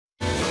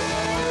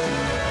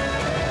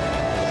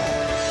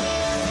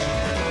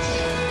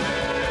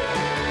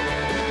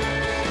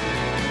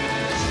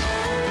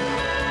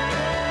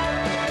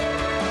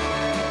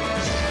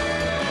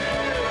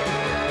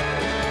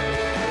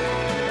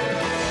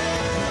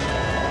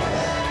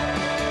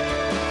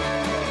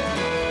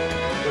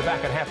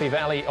at Happy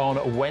Valley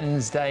on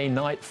Wednesday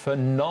night for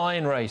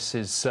 9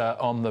 races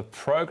on the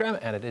programme,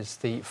 and it is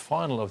the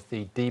final of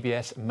the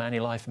DBS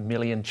Manulife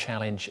Million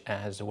Challenge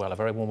as well. A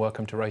very warm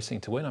welcome to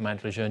Racing to Win. I'm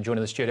Andrew Lejeune, joined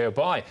in the studio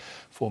by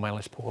former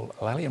analyst Paul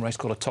Lally and race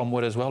caller Tom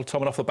Wood as well.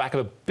 Tom, and off the back of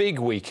a big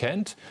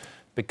weekend.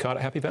 Big card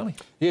at Happy Valley.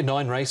 Yeah,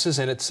 9 races,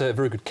 and it's a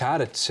very good card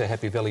at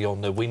Happy Valley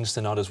on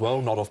Wednesday night as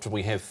well. Not often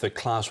we have the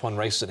Class 1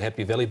 races at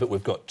Happy Valley, but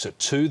we've got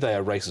 2. They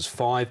are races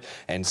 5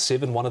 and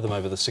 7, one of them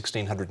over the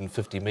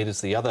 1,650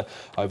 metres, the other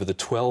over the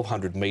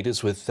 1,200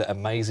 metres, with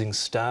Amazing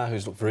Star,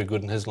 who's looked very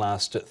good in his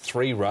last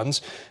 3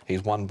 runs.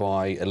 He's won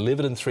by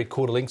 11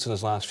 3/4 lengths in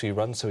his last few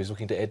runs, so he's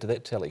looking to add to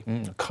that tally.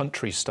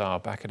 Country Star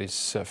back at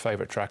his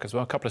favourite track as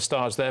well. A couple of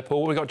stars there,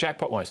 Paul. What have we got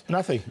jackpot-wise?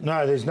 Nothing.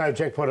 No, there's no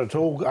jackpot at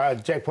all.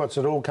 Jackpots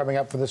at all coming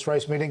up for this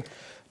race meeting.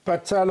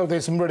 But look,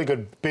 there's some really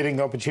good betting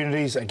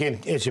opportunities.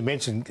 Again, as you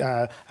mentioned,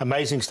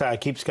 Amazing Star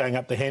keeps going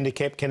up the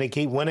handicap. Can he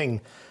keep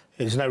winning?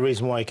 There's no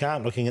reason why he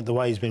can't, looking at the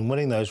way he's been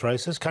winning those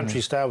races.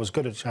 Country Star was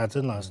good at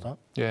Charlton last time.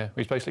 Yeah,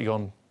 he's basically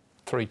gone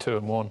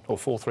 3-2-1 or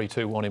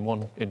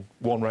 4-3-2-1 in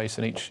one race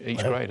in each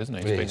grade, isn't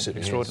he? He's been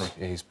extraordinary.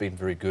 Yeah, he's been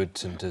very good,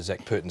 and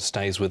Zach Purton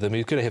stays with him.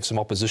 He's going to have some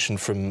opposition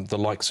from the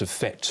likes of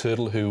Fat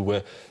Turtle,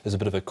 who is a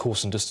bit of a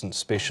course and distance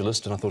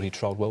specialist, and I thought he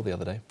trialled well the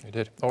other day. He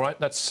did. All right,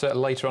 that's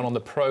later on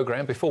the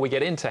programme. Before we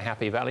get into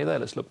Happy Valley there,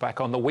 let's look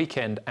back on the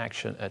weekend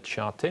action at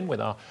Charlton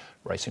with our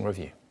racing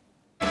review.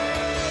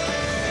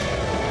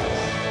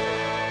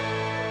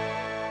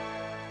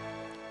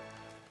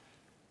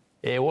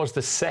 It was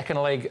the second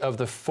leg of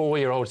the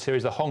 4-year-old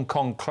series, the Hong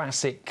Kong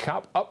Classic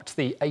Cup, up to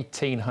the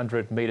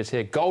 1,800 metres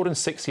here. Golden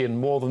 60 and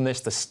more than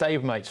this. The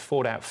stablemates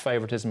fought out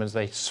favouritism as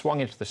they swung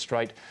into the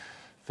straight.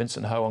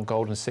 Vincent Ho on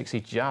Golden 60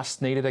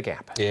 just needed a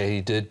gap. Yeah,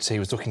 he did. He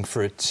was looking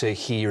for it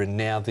here, and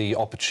now the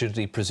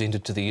opportunity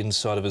presented to the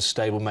inside of his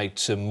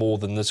stablemate. More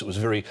than this, it was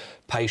a very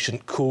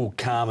patient, cool,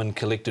 calm and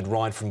collected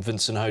ride from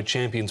Vincent Ho.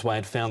 Champion's Way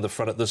had found the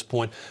front at this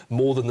point.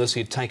 More than this,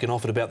 he had taken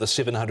off at about the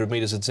 700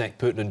 metres at Zach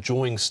Purton,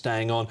 enjoying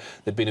staying on.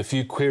 There'd been a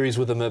few queries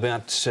with him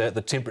about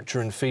the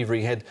temperature and fever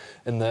he had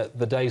in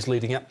the days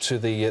leading up to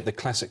the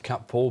Classic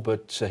Cup, Paul,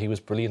 but he was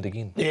brilliant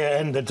again. Yeah,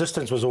 and the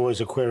distance was always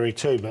a query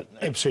too, but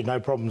absolutely no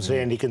problems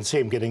there, and you can see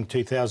him getting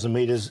 2,000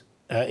 metres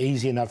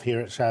easy enough here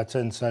at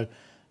Charlton, so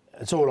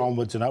it's all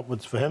onwards and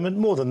upwards for him, and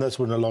more than this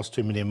wouldn't have lost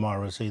too many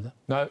admirers either.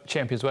 No,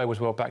 Champion's Way was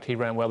well backed, he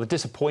ran well. The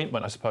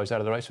disappointment, I suppose,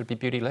 out of the race would be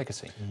Beauty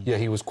Legacy. Yeah,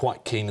 he was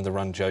quite keen in the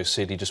run, Joe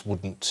said. He just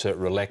wouldn't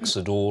relax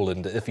at all,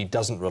 and if he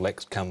doesn't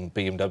relax come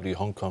BMW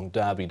Hong Kong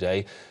Derby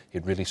Day,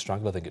 he'd really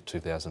struggle, I think, at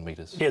 2,000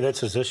 metres. Yeah, that's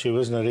his issue,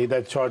 isn't it?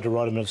 They tried to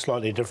ride him in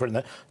slightly different.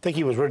 I think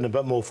he was ridden a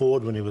bit more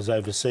forward when he was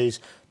overseas.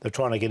 They're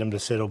trying to get him to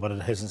settle, but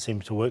it hasn't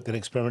seemed to work, that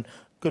experiment.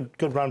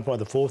 Good run by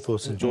the 4th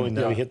horse, enjoying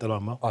though. He hit the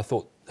line well. I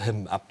thought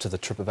him up to the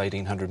trip of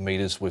 1,800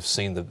 metres, we've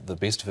seen the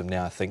best of him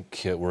now. I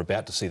think we're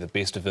about to see the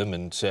best of him,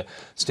 and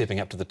stepping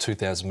up to the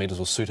 2,000 metres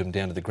will suit him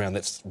down to the ground.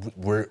 That's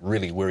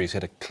really where he's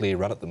had a clear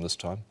run at them this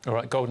time. All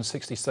right, Golden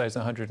 60 stays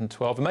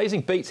 112.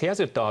 Amazing beats. He has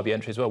a Derby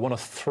entry as well. Won a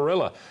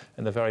thriller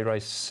in the very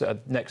race,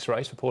 next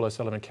race for Paul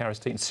O'Sullivan and Carys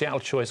Teeton. Seattle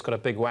Choice got a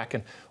big whack,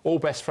 and All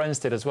Best Friends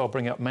did as well,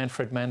 bringing up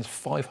Manfred Mann's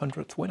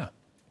 500th winner.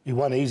 He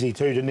won easy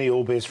too, didn't he,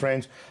 All Best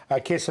Friends?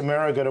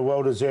 Casemiro got a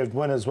well-deserved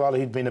win as well.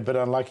 He'd been a bit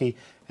unlucky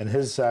in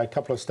his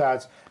couple of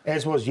starts,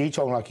 as was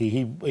Yichong Lucky.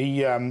 He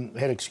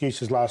had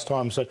excuses last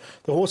time. So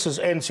the horses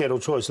and Seattle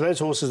Choice, so those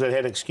horses that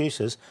had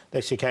excuses, they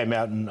actually came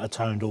out and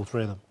atoned, all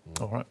 3 of them.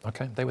 All right,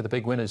 OK. They were the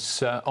big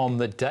winners on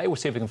the day. We'll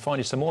see if we can find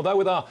you some more, though,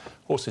 with our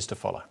horses to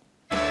follow.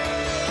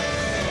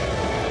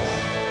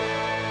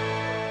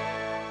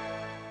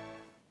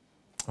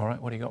 All right,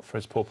 what do you got for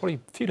us, Paul? Probably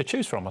a few to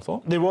choose from, I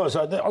thought. There was.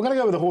 I'm going to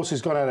go with the horse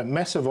who's gone out at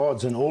massive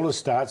odds in all his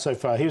starts so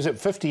far. He was at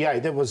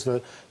 58. That was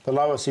the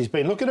lowest he's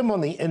been. Look at him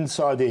on the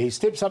inside there. He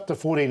steps up to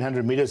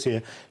 1,400 metres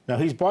here. Now,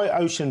 he's by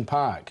Ocean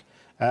Park.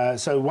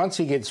 So once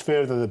he gets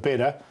further, the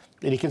better.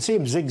 And you can see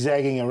him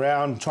zigzagging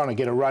around, trying to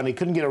get a run. He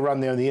couldn't get a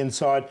run there on the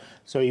inside,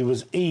 so he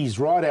was eased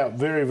right out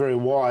very, very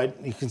wide.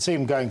 You can see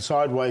him going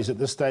sideways at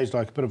this stage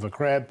like a bit of a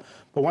crab.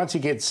 But once he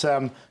gets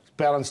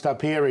balanced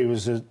up here, he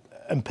was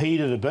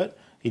impeded a bit.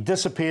 He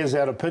disappears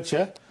out of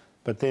picture,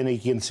 but then you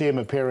can see him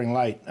appearing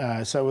late.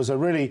 So it was a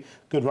really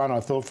good run, I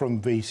thought, from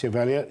V.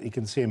 Chevalier. You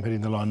can see him hitting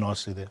the line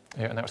nicely there.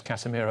 Yeah, and that was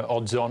Casemiro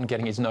odds on,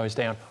 getting his nose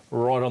down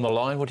right on the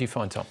line. What do you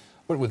find, Tom?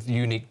 With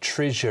Unique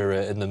Treasure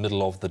in the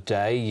middle of the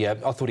day. I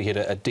thought he had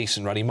a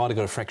decent run. He might have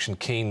got a fraction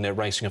keen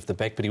racing off the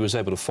back, but he was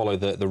able to follow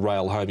the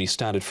rail home. He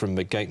started from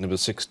gate number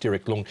 6,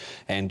 Derek Long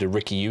and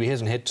Ricky Yu. He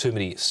hasn't had too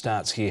many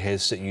starts here,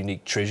 has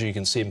Unique Treasure. You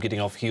can see him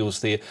getting off heels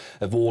there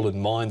of All in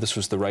Mind. This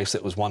was the race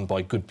that was won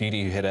by Good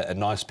Beauty, who had a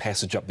nice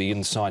passage up the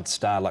inside.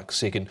 Starluck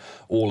 2nd,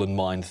 All in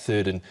Mind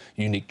 3rd, and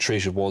Unique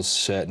Treasure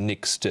was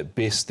next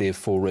best there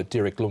for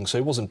Derek Long. So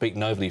he wasn't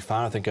beaten overly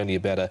far. I think only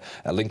about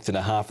a length and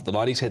a half at the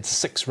line. He's had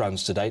 6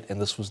 runs to date,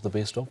 and this was the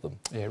best of them.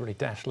 Yeah, really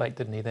dashed late,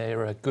 didn't he?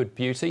 They're a Good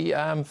Beauty.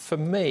 For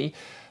me,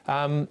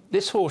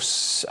 this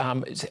horse,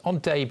 on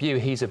debut,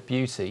 he's a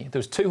beauty. There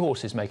was 2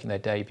 horses making their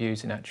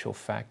debuts, in actual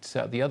fact.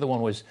 The other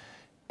one was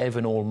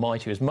Evan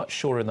Almighty, who's much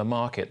shorter in the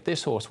market.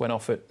 This horse went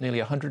off at nearly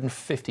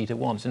 150 to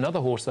 1. It's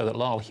another horse, though, that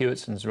Lyle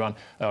Hewittson's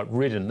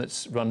ridden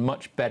that's run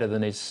much better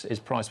than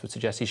his price would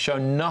suggest. He's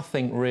shown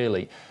nothing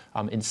really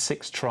in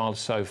 6 trials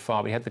so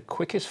far, but he had the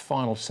quickest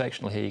final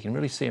sectional here. You can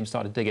really see him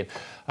start to dig in.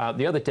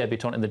 The other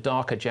debutant in the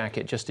darker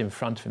jacket just in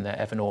front of him there,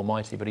 Evan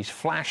Almighty, but he's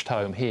flashed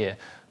home here.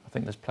 I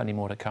think there's plenty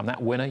more to come.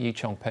 That winner, Yi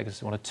Chong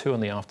Pegasus, won a 2 in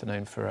the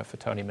afternoon for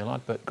Tony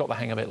Millard, but got the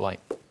hang of it late.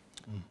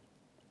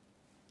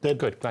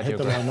 Good, glad you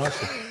agree.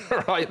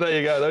 Right, there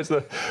you go. Those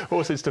are the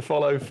horses to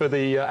follow for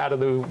the out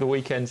of the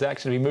weekend's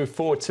action. We move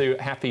forward to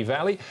Happy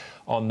Valley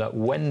on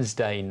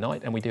Wednesday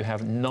night, and we do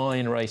have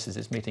 9 races.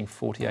 It's meeting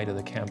 48 of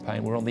the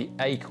campaign. We're on the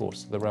A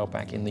course, the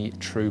railback in the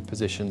true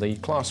position. The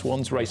Class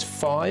 1's race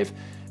 5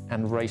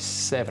 and race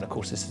 7. Of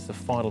course, this is the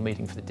final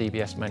meeting for the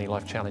DBS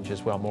Manulife Challenge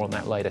as well. More on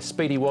that later.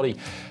 Speedy Wally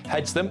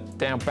heads them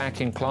down back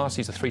in class.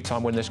 He's a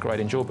 3-time winner this grade.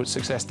 Enjoyable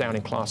success down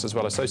in class as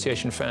well.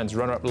 Association Fans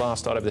runner-up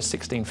last start over the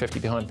 1650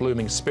 behind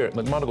Blooming Spirit.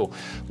 McMonagall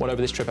won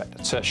over this trip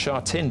at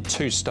Sha Tin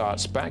 2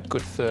 starts back.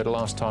 Good third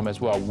last time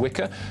as well.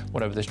 Wicker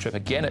won over this trip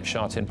again at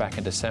Sha Tin back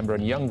in December.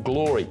 And Young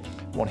Glory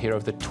won here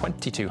over the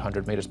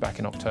 2200 metres back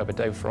in October.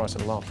 David Forrest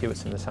and Lyle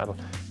Hewitts in the saddle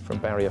from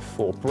barrier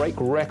 4. Break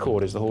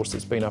Record is the horse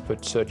that's been up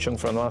at Chung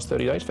for the last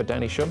 30 days for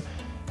Danny Shum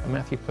and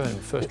Matthew Pern,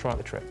 first try of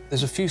the trip.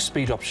 There's a few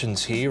speed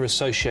options here.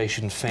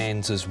 Association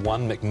Fans is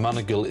one,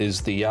 McMonagall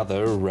is the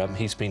other.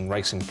 He's been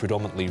racing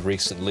predominantly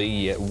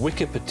recently.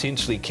 Wicker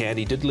potentially can.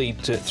 He did lead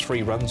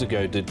 3 runs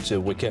ago, did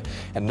Wicker.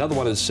 And another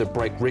one is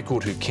Break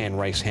Record, who can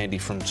race handy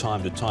from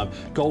time to time.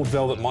 Gold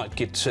Velvet might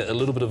get a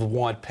little bit of a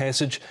wide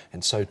passage,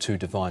 and so too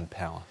Divine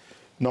Power.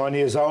 9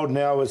 years old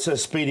now, it's a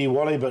Speedy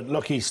Wally, but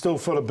look, he's still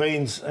full of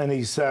beans and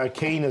he's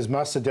keen as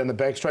mustard down the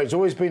back straight. He's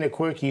always been a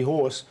quirky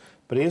horse,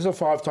 but he is a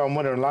 5-time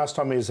winner, and last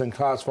time he was in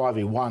Class 5,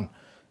 he won. You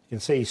can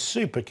see he's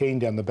super keen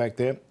down the back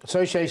there.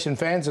 Association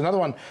Fans, another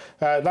one.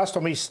 Last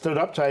time he stood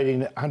up to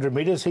 1800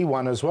 metres, he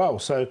won as well.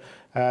 So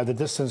the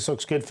distance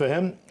looks good for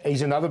him.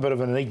 He's another bit of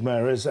an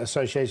enigma, is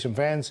Association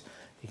Fans.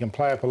 He can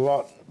play up a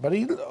lot, but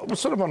he was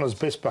sort of on his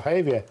best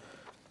behaviour,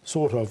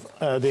 sort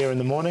of, there in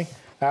the morning.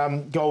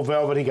 Gold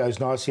Velvet, he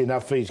goes nicely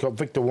enough. He's got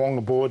Victor Wong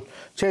aboard.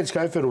 Chad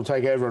Schofield will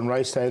take over on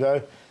race day,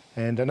 though.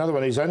 And another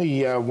one, he's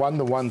only won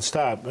the 1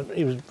 start, but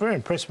he was very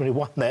impressed when he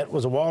won that. It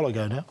was a while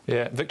ago now.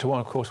 Yeah, Victor Wong,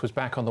 of course, was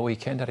back on the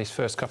weekend, had his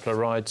first couple of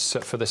rides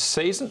for the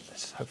season.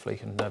 Hopefully he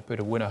can boot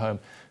a winner home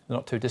in the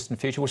not too distant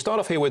future. We'll start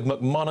off here with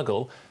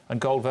McMonagall and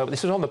Gold Velvet.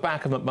 This is on the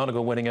back of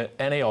McMonagall winning at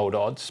any old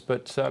odds,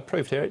 but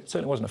proved here it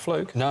certainly wasn't a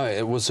fluke. No,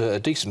 it was a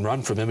decent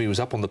run from him. He was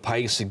up on the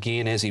pace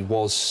again, as he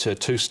was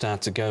 2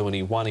 starts ago when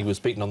he won. He was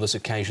beaten on this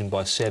occasion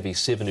by Savvy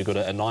 7, who got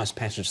a nice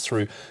passage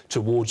through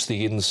towards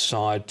the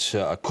inside.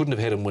 I couldn't have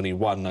had him when he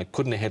won. I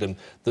couldn't have had him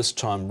this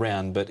time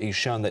round, but he's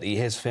shown that he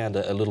has found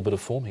a little bit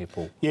of form here,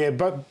 Paul. Yeah,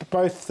 but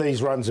both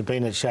these runs have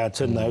been at Sha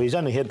Tin, though. He's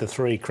only had the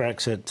 3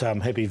 cracks at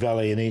Happy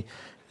Valley, and he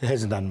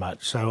hasn't done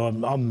much, so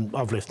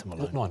I've left him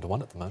alone. 9 to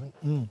 1 at the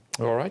moment.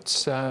 All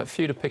right, a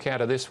few to pick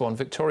out of this one.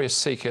 Victoria's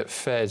Secret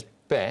fares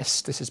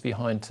best. This is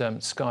behind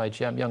Sky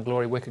Jam, Young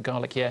Glory, Wicker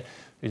Garlic,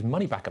 who's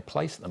money back a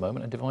place at the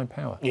moment, and Divine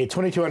Power. Yeah,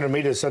 2200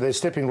 metres, so they're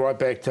stepping right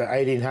back to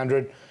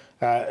 1800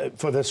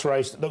 for this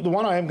race. The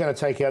one I am going to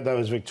take out, though,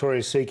 is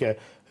Victoria's Seeker,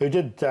 who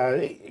did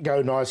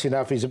go nice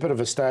enough. He's a bit of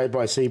a stay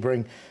by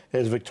Sebring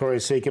as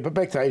Victoria's Seeker, but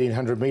back to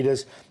 1800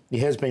 metres. He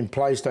has been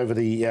placed over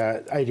the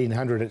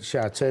 1800 at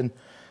Sha Tin.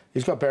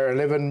 He's got barrier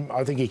 11.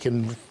 I think he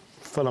can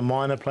fill a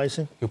minor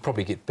placing. He'll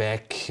probably get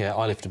back.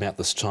 I left him out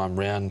this time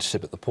round,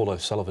 but the Paul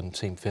O'Sullivan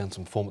team found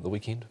some form at the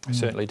weekend.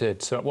 Certainly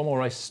did. So one more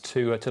race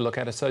to look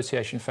at.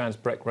 Association Fans,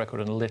 Break Record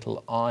and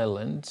Little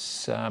Island.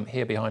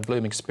 Here behind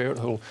Blooming Spirit,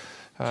 who'll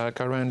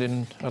go around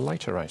in a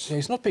later race. Yeah,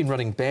 he's not been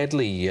running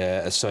badly,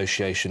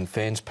 Association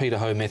Fans. Peter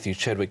Ho, Matthew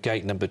Chadwick,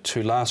 gate number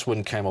 2. Last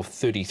win came off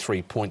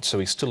 33 points, so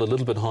he's still a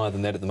little bit higher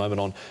than that at the moment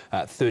on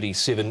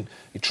 37.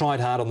 He tried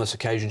hard on this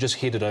occasion, just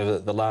headed over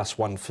the last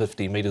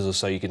 150 metres or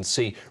so. You can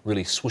see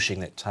really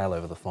swishing that tail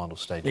over the final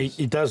stages.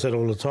 He does that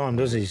all the time,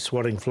 doesn't he?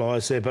 Swatting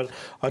flies there. But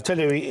I tell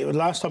you,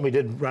 last time he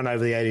did run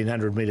over the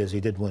 1800 metres, he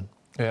did win.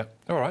 Yeah.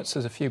 All right, so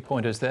there's a few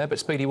pointers there, but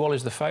Speedy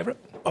Wally's the favourite.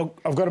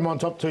 I've got him on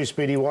top 2,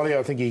 Speedy Wally.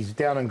 I think he's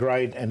down in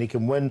grade and he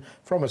can win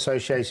from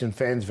Association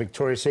Fans,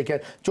 Victoria's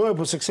Secret.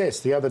 Enjoyable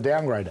Success, the other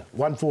downgrader,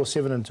 1, 4,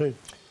 7 and 2.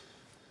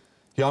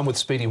 Yeah, I'm with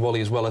Speedy Wally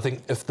as well. I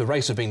think if the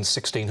race had been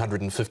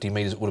 1650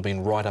 metres, it would have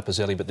been right up his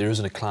alley, but there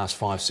isn't a Class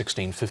 5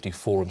 1650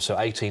 for him, so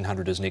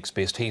 1800 is next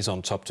best. He's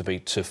on top to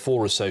beat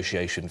 4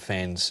 Association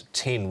Fans,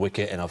 10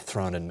 Wicker, and I've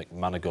thrown in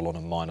McMonagall on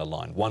a minor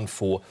line. 1,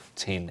 4,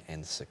 10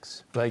 and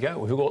 6. There you go.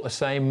 We've got the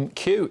same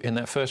queue in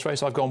that first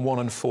race. I've gone 1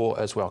 and 4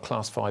 as well.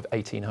 Class 5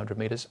 1800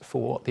 metres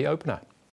for the opener.